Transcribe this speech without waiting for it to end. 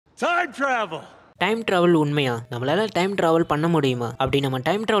Time travel. Time travel உண்மையா? நம்மளால time travel பண்ண முடியுமா? அப்படி நம்ம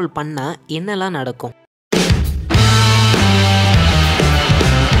டைம் ட்ராவல் பண்ணா என்னெல்லாம் நடக்கும்?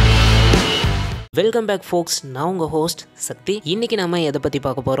 வெல்கம் பேக் ஃபோக்ஸ். நான் உங்கள் ஹோஸ்ட் சக்தி. இன்னைக்கு நம்ம எதை பற்றி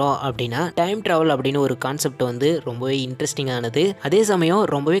பார்க்க போகிறோம் அப்படின்னா, டைம் ட்ராவல் அப்படின்னு ஒரு கான்செப்ட் வந்து ரொம்பவே இன்ட்ரெஸ்டிங்கானது, அதே சமயம்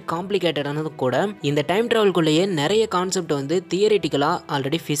ரொம்பவே காம்ப்ளிகேட்டடானது கூட. இந்த டைம் ட்ராவல்குள்ளேயே நிறைய கான்செப்ட் வந்து தியரிட்டிக்கலாக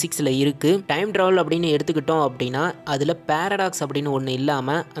ஆல்ரெடி ஃபிசிக்ஸில் இருக்குது. டைம் ட்ராவல் அப்படின்னு எடுத்துக்கிட்டோம் அப்படின்னா அதில் பேரடாக்ஸ் அப்படின்னு ஒன்று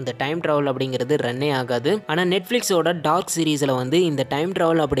இல்லாமல் அந்த டைம் ட்ராவல் அப்படிங்கிறது ரன்னே ஆகாது. ஆனால் நெட்ஃப்ளிக்ஸோட டார்க் சீரீஸில் வந்து இந்த டைம்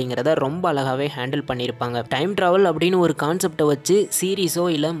ட்ராவல் அப்படிங்கிறத ரொம்ப அழகாகவே ஹேண்டில் பண்ணியிருப்பாங்க. டைம் ட்ராவல் அப்படின்னு ஒரு கான்செப்டை வச்சு சீரீஸோ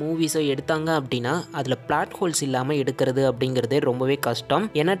இல்லை மூவிஸோ எடுத்தாங்க அப்படின்னா அதில் பிளாட் ஹோல்ஸ் இல்லாமல் எடுக்கிறது அப்படிங்கிறதே ரொம்பவே கஷ்டம்.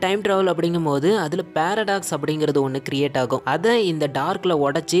 ஏன்னா டைம் ட்ராவல் அப்படிங்கும் போது அதில் பேரடாக்ஸ் அப்படிங்கிறது ஒன்று கிரியேட் ஆகும். அதை இந்த டார்க்கில்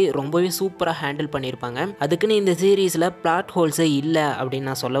உடச்சி ரொம்பவே சூப்பராக ஹேண்டில் பண்ணியிருப்பாங்க. அதுக்குன்னு இந்த சீரீஸில் பிளாட் ஹோல்ஸே இல்லை அப்படின்னு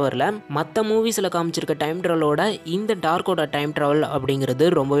நான் சொல்ல வரல. மற்ற மூவிஸில் காமிச்சிருக்க டைம் ட்ராவலோட இந்த டார்க்கோட டைம் ட்ராவல் அப்படிங்கிறது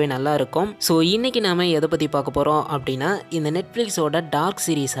ரொம்பவே நல்லா இருக்கும். ஸோ இன்னைக்கு நாம எதை பற்றி பார்க்க போகிறோம் அப்படின்னா, இந்த நெட்ஃப்ளிக்ஸோட டார்க்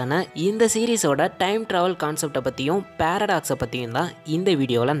சீரீஸான இந்த சீரீஸோட டைம் ட்ராவல் கான்செப்டை பற்றியும் பேரடாக்ஸை பற்றியும் தான் இந்த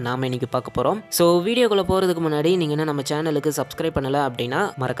வீடியோவில் நாம் இன்னைக்கு பார்க்க போகிறோம். ஸோ வீடியோக்குள்ளே போகிறதுக்கு முன்னாடி நீங்கள் என்ன நம்ம சேனலுக்கு சப்ஸ்கிரைப் பண்ணலை அப்படின்னா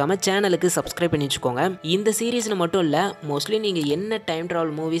மறக்காமல் சேனலுக்கு சப்ஸ்கிரைப் பண்ணி வச்சுக்கோங்க. இந்த சீரீஸில் மட்டும் இல்லை, மோஸ்ட்லி நீங்கள் என்ன டைம்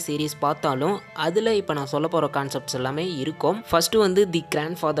ட்ராவல் மூவி சீரீஸ் பார்த்தாலும் அதில் இப்போ நான் சொல்ல போகிற கான்செப்ட்ஸ் எல்லாமே இருக்கும். ஃபர்ஸ்ட்டு வந்து தி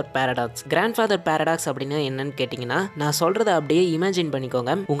grand father paradox. Grand father paradox அப்படின்னா என்னன்னு கேட்டிங்கன்னா, நான் சொல்கிறத அப்படியே இமேஜின்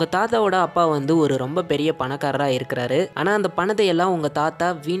பண்ணிக்கோங்க. உங்கள் தாத்தாவோட அப்பா வந்து ஒரு ரொம்ப பெரிய பணக்காரராக இருக்கிறாரு. ஆனால் அந்த பணத்தை எல்லாம் உங்கள் தாத்தா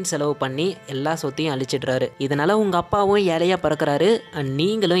வீண் செலவு பண்ணி எல்லா சொத்தையும் அழிச்சிடுறாரு. இதனால் உங்கள் அப்பாவும் ஏழையாக பிறக்கிறாரு,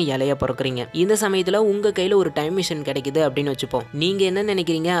 நீங்களும் ஏழையாக பிறக்கிறீங்க. இந்த சமயத்தில் உங்கள் கையில் ஒரு டைம் மிஷின் கிடைக்குது அப்படின்னு வச்சுப்போம். நீங்கள் என்ன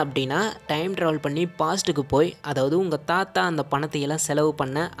நினைக்கிறீங்க அப்படின்னா, டைம் ட்ராவல் பண்ணி பாஸ்ட்டுக்கு போய், அதாவது உங்கள் தாத்தா அந்த பணத்தை எல்லாம் செலவு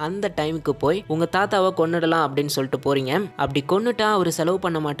பண்ண அந்த டைமுக்கு போய் உங்கள் தாத்தாவை கொன்னுடலாம் அப்படின்னு சொல்லிட்டு போகிறீங்க. அப்படி கொன்னுட்டா அவர் செலவு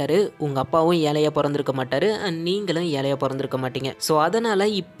பண்ண மாட்டார், உங்கள் அப்பாவும் ஏழையாக பிறந்திருக்க மாட்டார், நீங்களும் ஏழையாக பிறந்திருக்க மாட்டீங்க. ஸோ அதனால்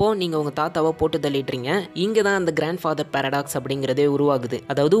இப்போ நீங்கள் உங்கள் தாத்தாவை போட்டு தள்ளிட்டுறீங்க. இங்கே தான் அந்த கிராண்ட் ஃபாதர் பேரடாக்ஸ் அப்படிங்கிறதே உருவாகுது.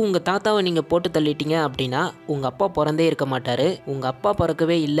 அதாவது உங்கள் தாத்தாவை நீங்கள் போட்டு தள்ளிட்டீங்க அப்படின்னா உங்கள் அப்பா பிறந்தே இருக்க மாட்டார். உங்கள் அப்பா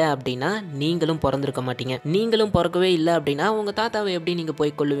பிறக்கவே இல்லை அப்படின்னா நீங்களும் பிறந்திருக்க மாட்டீங்க. நீங்களும் பிறக்கவே இல்லை அப்படின்னா உங்க தாத்தாவை எப்படி நீங்க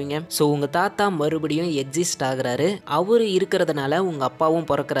போய் கொல்லுவீங்க? ஸோ உங்க தாத்தா மறுபடியும் எக்ஸிஸ்ட் ஆகுறாரு. அவரு இருக்கிறதுனால உங்க அப்பாவும்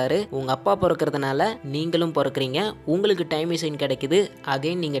பிறக்கிறாரு. உங்க அப்பா பிறக்கிறதுனால நீங்களும் பிறக்கிறீங்க. உங்களுக்கு டைம் மிஷின் கிடைக்குது.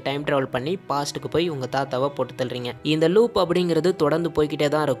 அகைன் நீங்க டைம் டிராவல் பண்ணி பாஸ்ட்டுக்கு போய் உங்க தாத்தாவை போட்டு தள்ளுறீங்க. இந்த லூப் அப்படிங்கிறது தொடர்ந்து போய்கிட்டே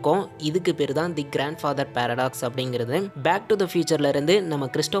தான் இருக்கும். இதுக்கு பேர் தான் தி கிராண்ட் ஃபாதர் பேரடாக்ஸ் அப்படிங்கிறது. பேக் டு த ஃபியூச்சர்ல இருந்து நம்ம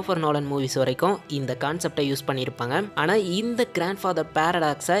கிறிஸ்டோபர் நோலன் மூவிஸ் வரைக்கும் இந்த கான்செப்டை யூஸ் பண்ணியிருப்பாங்க. ஆனா இந்த கிராண்ட் ஃபாதர்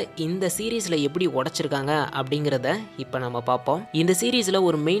பேரடாக்ஸை இந்த சீரீஸ்ல எப்படி உடைச்சிருக்காங்க அப்படிங்கிறத இப்போ நம்ம பார்ப்போம். இந்த சீரீஸில்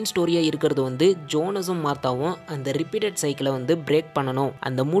ஒரு மெயின் ஸ்டோரியாக இருக்கிறது வந்து ஜோனஸும் மார்த்தாவும் அந்த ரிப்பீட்டட் சைக்கிளை வந்து பிரேக் பண்ணணும்,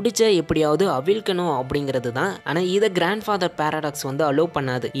 அந்த முடிச்ச எப்படியாவது அவிழ்க்கணும் அப்படிங்கிறது தான். ஆனால் இதை கிராண்ட் ஃபாதர் பேரடாக்ஸ் வந்து அலோவ்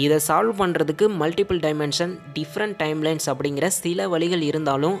பண்ணாது. இதை சால்வ் பண்ணுறதுக்கு மல்டிபிள் டைமென்ஷன், டிஃப்ரெண்ட் டைம்லைன்ஸ் அப்படிங்கிற சில வழிகள்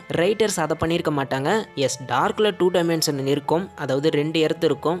இருந்தாலும் ரைட்டர்ஸ் அதை பண்ணியிருக்க மாட்டாங்க. எஸ், டார்க்கில் 2 டைமென்ஷன் இருக்கும், அதாவது 2 எர்த்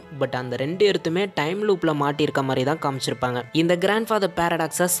இருக்கும். பட் அந்த 2 எர்த்துமே டைம் லூப்பில் மாட்டியிருக்க மாதிரி தான் காமிச்சிருப்பாங்க. இந்த கிராண்ட் ஃபாதர்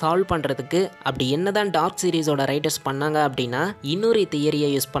பேரடாக்ஸை சால்வ் பண்ணுறதுக்கு அப்படி என்னதான் டார்க் சீரீஸோட ரைட்டர்ஸ் பண்ணாங்க அப்படின்னா இன்னொரு தியரியை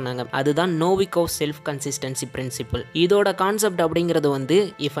யூஸ் பண்ணாங்க. அதுதான் நோவிகோவ் செல்ஃப் கன்சிஸ்டன்சி பிரின்சிபிள். இதோட கான்செப்ட் அப்படிங்கிறது வந்து,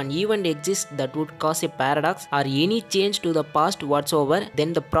 if an event exists that would cause a paradox or any change to the past whatsoever, then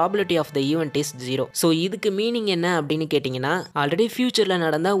the probability of the event is 0. So இதுக்கு மீனிங் என்ன அப்படின்னு கேட்டிங்கன்னா, ஆல்ரெடி ஃபியூச்சரில்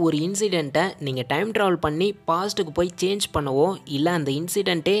நடந்த ஒரு இன்சிடென்ட்டை நீங்கள் டைம் ட்ராவல் பண்ணி பாஸ்ட்டுக்கு போய் சேஞ்ச் பண்ணவோ இல்லை அந்த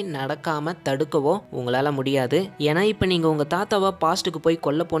இன்சிடென்ட்டே நடக்காமல் தடுக்கவோ உங்களால் முடியாது. ஏன்னா இப்போ நீங்கள் உங்கள் தாத்தாவை பாஸ்ட்டுக்கு போய்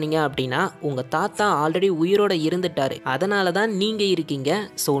கொல்ல போனீங்க அப்படின்னா உங்கள் தாத்தா ஆல்ரெடி உயிரோட இருந்துட்டாரு. அதனால தான் நீங்க இருக்கீங்க.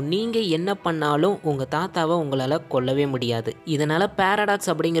 ஸோ நீங்க என்ன பண்ணாலும் உங்க தாத்தாவை உங்களால கொல்லவே முடியாது. இதனால பேரடாக்ஸ்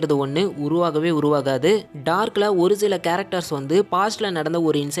அப்படிங்கிறது ஒன்று உருவாகாது. டார்க்ல ஒரு சில கேரக்டர்ஸ் வந்து பாஸ்ட்ல நடந்த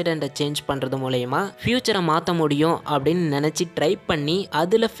ஒரு இன்சிடென்ட்டை சேஞ்ச் பண்றது மூலயமா ஃபியூச்சரை மாற்ற முடியும் அப்படின்னு நினைச்சு ட்ரை பண்ணி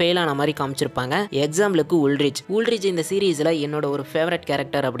அதுல ஃபெயில் ஆன மாதிரி காமிச்சிருப்பாங்க. எக்ஸாம்பிளுக்கு உல்ரிச் இந்த சீரீஸ்ல என்னோட ஒரு ஃபேவரட்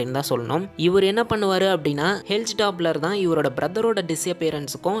கேரக்டர் அப்படின்னு தான் சொல்லணும். இவர் என்ன பண்ணுவாரு அப்படின்னா, ஹெல்ஸ்டாப்லர் தான் இவரோட பிரதரோட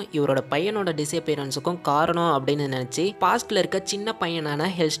டிஸ்அப்பியரன்ஸுக்கும் இவரோட பையனோட டிஸ்அப்பியரன்ஸுக்கும் காரணம் அப்படின்னு நினைச்சு பாஸ்ட்ல இருக்க சின்ன பையனான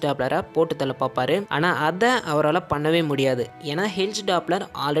ஹெல்ஸ்டாப்லரை போட்டு தள்ள பார்ப்பாரு. ஆனா அதை அவரால் பண்ணவே முடியாது. ஏன்னா ஹெல்ஸ்டாப்லர்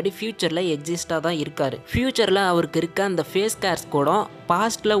ஆல்ரெடி ஃபியூச்சர்ல எக்ஸிஸ்டா தான் இருக்காரு. ஃபியூச்சர்ல அவருக்கு இருக்க அந்த ஃபேஸ் கேர்ஸ் கூட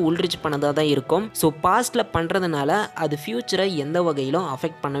பாஸ்ட்ல உல்ரிச் பண்ணதா தான் இருக்கும். ஸோ பாஸ்ட்ல பண்றதுனால அது ஃபியூச்சரை எந்த வகையிலும்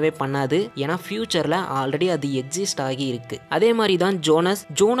அஃபெக்ட் பண்ணவே பண்ணாது. ஏன்னா ஃபியூச்சர்ல ஆல்ரெடி அது எக்ஸிஸ்ட் ஆகி இருக்கு. அதே மாதிரி தான்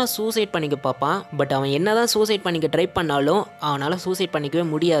ஜோனஸ் சூசைட் பண்ணிக்க பார்ப்பான். பட் அவன் என்னதான் சூசைட் பண்ணிக்க ட்ரை பண்ணாலும் அவனால சூசைட் பண்ணிக்கவே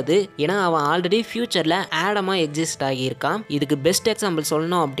முடியாது. ஏன்னா அவன் ஆல்ரெடி ஃபியூச்சர்ல ஆடமா எக்ஸிஸ்ட் ஆகியிருக்கான். இதுக்கு பெஸ்ட் எக்ஸாம்பிள்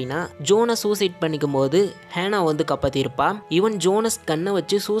சொல்லணும் அப்படின்னா ஜோனஸ் சூசைட் பண்ணிக்கும் போது ஹேனா வந்து காப்பாத்திருப்பா. ஈவன் ஜோனஸ் கன்னை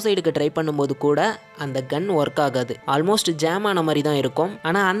வச்சு சூசைடுக்கு ட்ரை பண்ணும்போது கூட அந்த கன் ஒர்க் ஆகாது, ஆல்மோஸ்ட் ஜாம் ஆன மாதிரி தான் இருக்கும்.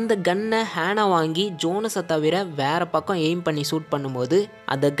 ஆனா அந்த கன்னை ஹேனா வாங்கி ஜோனஸை தவிர வேற பக்கம் எய்ம் பண்ணி ஷூட் பண்ணும்போது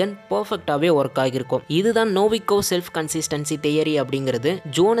அந்த கன் பர்ஃபெக்டாவே ஒர்க் ஆகிருக்கும். இதுதான் நோவிகோ செல்ஃப் கன்சிஸ்டன்சி தியரி அப்படிங்கிறது.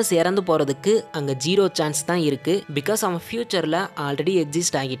 ஜோனஸ் இறந்து போறதுக்கு அங்க 0 சான்ஸ் தான் இருக்கு, பிகாஸ் அவன் ஃபியூச்சர்ல ஆல்ரெடி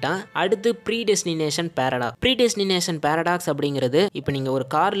எக்ஸிஸ்ட் ஆகிட்டான். அடுத்து ப்ரீடெஸ்டினேஷன் பேரடாக்ஸ். ப்ரீடெஸ்டினேஷன் பேரடாக்ஸ் அப்படிங்கிறது, இப்போ நீங்க ஒரு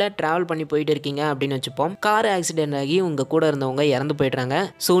கார்ல டிராவல் பண்ணி போயிட்டு இருக்கீங்க அப்படின்னு வச்சுப்போம். கார் ஆக்சிடென்ட் ஆகி உங்க கூட இருந்தவங்க இறந்து போயிடுறாங்க.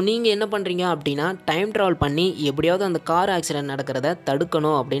 ஸோ நீங்க என்ன பண்றீங்க அப்படின்னா டைம் டிராவல் பண்ணி எப்படியாவது அந்த கார் ஆக்சிடென்ட் நடக்கிறத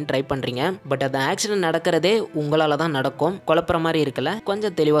தடுக்கணும் அப்படின்னு ட்ரை பண்றீங்க. பட் அந்த ஆக்சிடென்ட் நடக்கிறதே உங்களால தான் நடக்கும். குழப்பற மாதிரி இருக்குல்ல,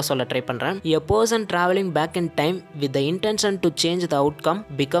 கொஞ்சம் தெளிவா சொல்ல ட்ரை பண்றேன். A person traveling back in time with the intention to change the outcome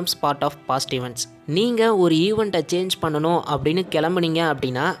becomes part of past events. நீங்க ஒரு ஈவெண்ட்டை சேஞ்ச் பண்ணணும் அப்படின்னு கிளம்புனீங்க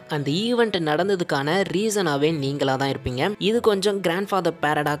அப்படின்னா அந்த ஈவெண்ட் நடந்ததுக்கான ரீசனாவே நீங்களா தான் இருப்பீங்க. இது கொஞ்சம் கிராண்ட் ஃபாதர்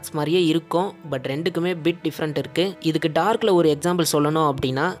பேரடாக்ஸ் மாதிரியே இருக்கும், பட் ரெண்டுக்குமே பிட் டிஃப்ரெண்ட் இருக்கு. இதுக்கு டார்க்ல ஒரு எக்ஸாம்பிள் சொல்லணும்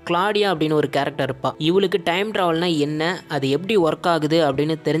அப்படின்னா கிளாடியா அப்படின்னு ஒரு கேரக்டர் இருப்பா. இவளுக்கு டைம் டிராவல்னா என்ன, அது எப்படி ஒர்க் ஆகுது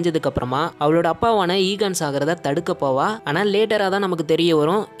அப்படின்னு தெரிஞ்சதுக்கு அப்புறமா அவளோட அப்பாவான ஈகன் சாகிறத தடுக்க போவா. ஆனா லேட்டரா தான் நமக்கு தெரிய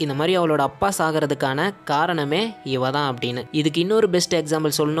வரும் இந்த மாதிரி அவளோட அப்பா சாகிறதுக்கான காரணமே இவ தான் அப்படின்னு. இதுக்கு இன்னொரு பெஸ்ட்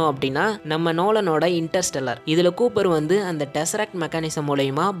எக்ஸாம்பிள் சொல்லணும் அப்படின்னா நம்ம நோலனோட இன்டர்ஸ்டெல்லர். இதுல கூப்பர் வந்து அந்த டெசராக்ட் மெக்கானிசம்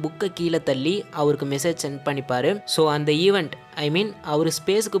மூலமா புக்கை கீழே தள்ளி அவருக்கு மெசேஜ் சென்ட் பண்ணிப்பாரு. ஸோ அந்த ஈவெண்ட் அவர்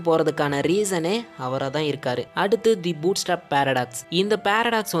ஸ்பேஸ்க்கு போறதுக்கான ரீசனே அவரா தான் இருக்காரு. அடுத்து தி பூட்ஸ்ட்ராப் பேரடாக்ஸ். இந்த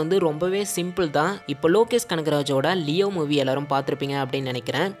பேரடாக்ஸ் வந்து ரொம்பவே சிம்பிள் தான். இப்போ லோகேஷ் கனகராஜோட லியோ மூவி எல்லாரும் பார்த்திருப்பீங்க அப்படின்னு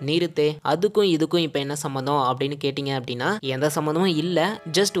நினைக்கிறேன். நிறுத்தே, அதுக்கும் இதுக்கும் இப்போ என்ன சம்மந்தம் அப்படின்னு கேட்டீங்க அப்படின்னா எந்த சம்மந்தமும் இல்ல,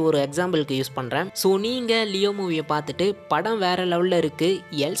 ஜஸ்ட் ஒரு எக்ஸாம்பிளுக்கு யூஸ் பண்றேன். ஸோ நீங்க லியோ மூவியை பார்த்துட்டு படம் வேற லெவல்ல இருக்கு,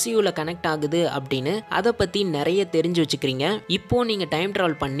 எல்சியூல கனெக்ட் ஆகுது அப்படின்னு அதை பத்தி நிறைய தெரிஞ்சு வச்சுக்கிறீங்க. இப்போ நீங்க டைம்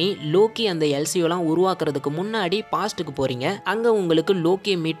டிராவல் பண்ணி லோக்கி அந்த எல்சியூலாம் உருவாக்குறதுக்கு முன்னாடி பாஸ்ட்டுக்கு போறீங்க. அங்க உங்களுக்கு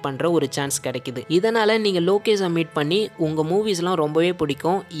லோக்கியை மீட் பண்ற ஒரு சான்ஸ் கிடைக்குது. இதனால நீங்க லோகேஷை மீட் பண்ணி உங்க மூவிஸ்லாம் ரொம்பவே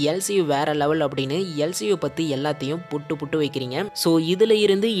பிடிக்கும், எல்சியூ வேற லெவல் அப்படின்னு எல்சியூ பத்தி எல்லாத்தையும் புட்டு வைக்கிறீங்க. ஸோ இதுல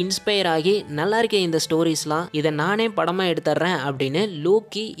இருந்து இன்ஸ்பயர் ஆகி நல்லா இருக்க இந்த ஸ்டோரிஸ்லாம் இதை நானே படமா எடுத்துறேன் அப்படின்னு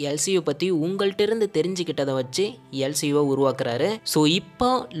லோக்கி எல்சியூ பத்தி உங்கள்கிட்ட இருந்து தெரிஞ்சுக்கிட்டதை வச்சு எல்சியூவை உருவாக்குறாரு. ஸோ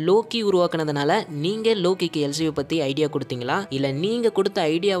இப்போ லோக்கி உருவாக்குனதுனால நீங்க லோக்கிக்கு எல்சியூ பத்தி ஐடியா கொடுத்தீங்களா, இல்ல நீங்க கொடுத்த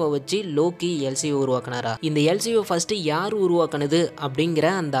ஐடியாவை வச்சு லோக்கி எல்சியூ உருவாக்குனாரா? இந்த எல்சியூ ஃபர்ஸ்ட் யார் உருவாக்குனது அப்படிங்கிற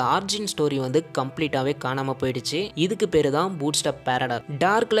அந்த ஆர்ஜின் ஸ்டோரி வந்து கம்ப்ளீட்டாவே காணாம போயிடுச்சு. இதுக்கு பேரு தான் பூட்ஸ்ட்ராப் பேரடாக்ஸ்.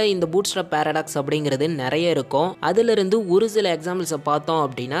 டார்க்ல இந்த பூட்ஸ்ட்ராப் பேரடாக்ஸ் அப்படிங்கிறது நிறைய இருக்கும். அதுல இருந்து ஒரு சில எக்ஸாம்பிள்ஸை பார்த்தோம்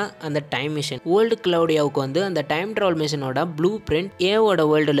அப்படின்னா அந்த டைம் மிஷின் ஓல்டு கிளவுடியாவுக்கு வந்து அந்த டைம் டிராவல் மிஷினோட ப்ளூ பிரிண்ட் ஏவோட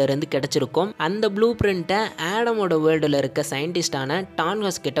வேர்ல்டுல இருந்து கிடைச்சிருக்கும். அந்த ப்ளூ பிரிண்ட்டை ஆடமோட வேர்ல்டுல இருக்க சயின்டிஸ்டான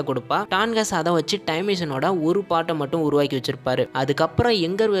டான்கஸ் கிட்ட கொடுப்பா. டான்கஸ் அதை வச்சு டைம் மிஷினோட ஒரு பாட்டை மட்டும் உருவாக்கி வச்சிருப்பாரு. அதுக்கப்புறம்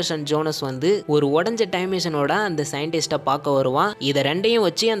யங்கர் வெர்ஷன் ஜோனஸ் வந்து ஒரு உடஞ்ச டைம் மிஷினோட அந்த சயின்டிஸ்ட பார்க்க வருவான். இதை ரெண்டையும்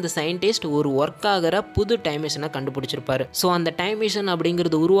வச்சு அந்த சயின்டிஸ்ட் ஒரு ஒர்க் ஆகிற புது டைம் மிஷினை கண்டுபிடிச்சிருப்பாரு. ஸோ அந்த டைம் மிஷின்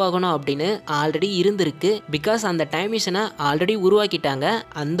அப்படிங்கிறது உருவாகணும் அப்படின்னு ஆல்ரெடி இருந்திருக்கு, பிகாஸ் அந்த டைம் மிஷினை ஆல்ரெடி உருவாக்கிட்டாங்க.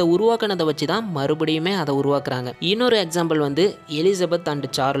 அந்த உருவாக்கினதை வச்சு தான் மறுபடியுமே அதை உருவாக்குறாங்க. இன்னொரு எக்ஸாம்பிள் வந்து எலிசபெத் அண்ட்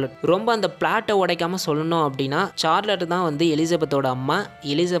சார்லட். ரொம்ப அந்த பிளாட்டை உடைக்காம சொல்லணும் அப்படின்னா சார்லட் தான் வந்து எலிசபெத்தோட அம்மா,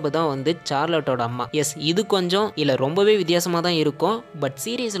 எலிசபெத் தான் வந்து சார்லட்டோட அம்மா. எஸ், இது கொஞ்சம் இல்ல ரொம்பவே வித்தியாசமா தான் இருக்கும், பட்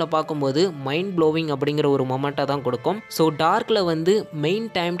சீரீஸ்ல பார்க்கும்போது மைண்ட் ப்ளோவிங் அப்படிங்கிற ஒரு மொமெண்டா தான் கொடுக்கும். ஸோ டார்க்ல வந்து மெயின்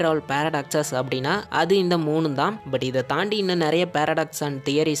டைம் டிராவல் பேரடாக்ஸஸ் அப்படின்னா அது இந்த 3 தான். பட் இதை தாண்டி இன்னும் நிறைய பேரடாக்ஸ் அண்ட்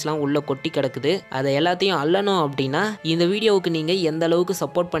தியரிஸ்லாம் உள்ள கொட்டி கிடக்குது. அதை எல்லாத்தையும் அள்ளணும் அப்படின்னா இந்த வீடியோவுக்கு நீங்க எந்த அளவுக்கு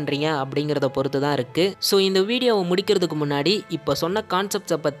சப்போர்ட் பண்றீங்க அப்படிங்கிறத பொறுத்து தான் இருக்கு. ஸோ இந்த வீடியோவை முடிக்கிறதுக்கு முன்னாடி இப்போ சொன்ன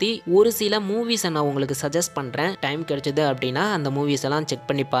கான்செப்ட்ஸை பத்தி ஒரு சில மூவிஸை நான் உங்களுக்கு சஜஸ்ட் பண்றேன். டைம் கிடைச்சது அப்படின்னா அந்த மூவிஸ் எல்லாம் செக்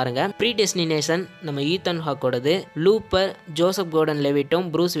பண்ணி பாருங்க. ப்ரீடெஸ்டினேஷன் நம்ம ஈத்தன் ஹாக்கோடது, லூப்பர் ஜோசப் கோர்டன் லெவிட்டும்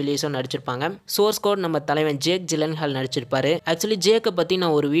ப்ரூஸ் வில்லிஸும் நடிச்சிருப்பாங்க. சோர்ஸ் கோட் நம்ம தலைவன் ஜேக் ஜிலன்ஹால் நடிச்சிருப்பாரு. ஆக்சுவலி ஜேக்கை பத்தி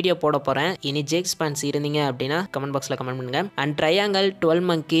நான் ஒரு வீடியோ போட போறேன். இனி ஜேக் ஃபேன்ஸ் இருந்தீங்க அப்படின்னா கமெண்ட் பாக்ஸ்ல கமெண்ட் பண்ணுங்க. அண்ட் ட்ரையாங்கல், 12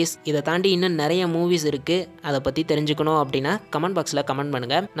 monkeys, இதை தாண்டி இன்னும் நிறைய மூவிஸ் இருக்கு. அதை பத்தி தெரிஞ்சுக்கணும் அப்படின்னா கமெண்ட் பாக்ஸ்ல கமெண்ட்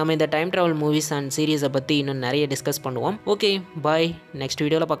பண்ணுங்க. நம்ம இந்த டைம் டிராவல் மூவிஸ் அண்ட் சீரீஸை பத்தி இன்னும் நிறைய டிஸ்கஸ் பண்ணுவோம். ஓகே, பாய். நெக்ஸ்ட்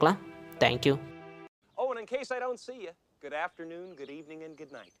வீடியோல பார்க்கலாம். Thank you. Oh, and in case I don't see you, good afternoon, good evening, and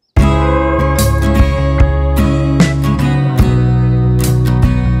good night.